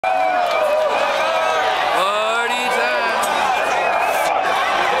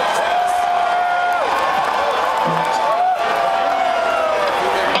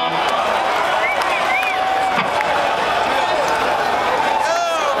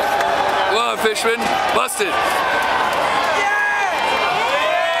on, Fishman. Busted.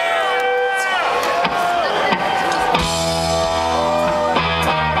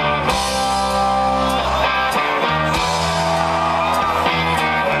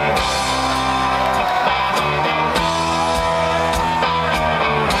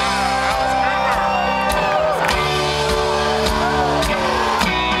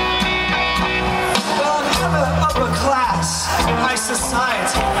 High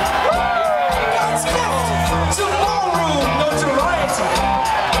society. God's gift to ballroom notoriety.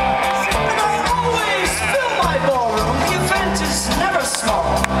 And I always fill my ballroom. The event is never small.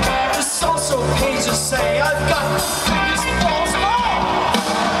 The social pages say I've got the biggest balls of all.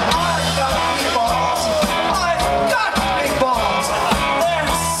 I've got big balls. I've got big balls. They're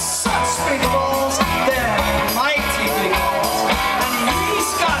such big balls. They're mighty big balls. And he's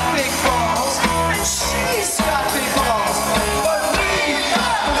got big balls. And she's got big balls.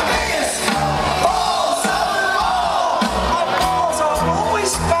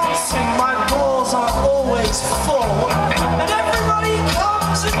 Full, and everybody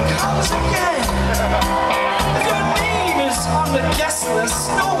comes and comes again. If your name is on the guest list,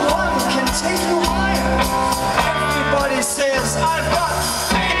 no one can take you higher. Everybody says, I've got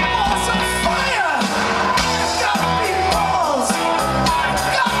big balls of fire. I've got big balls.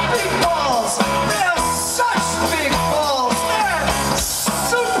 I've got big balls. They're such big balls. They're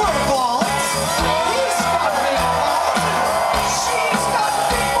super balls. He's got big balls. She's got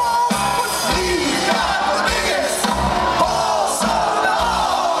big balls. But we've got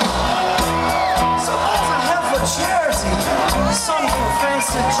charity, some for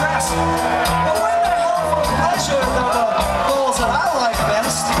fancy dress, but when they're held for pleasure, they're the balls that I like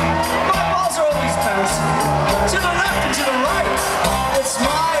best. My balls are always bouncing, to the left and to the right. It's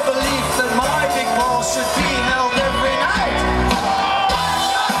my belief that my big balls should be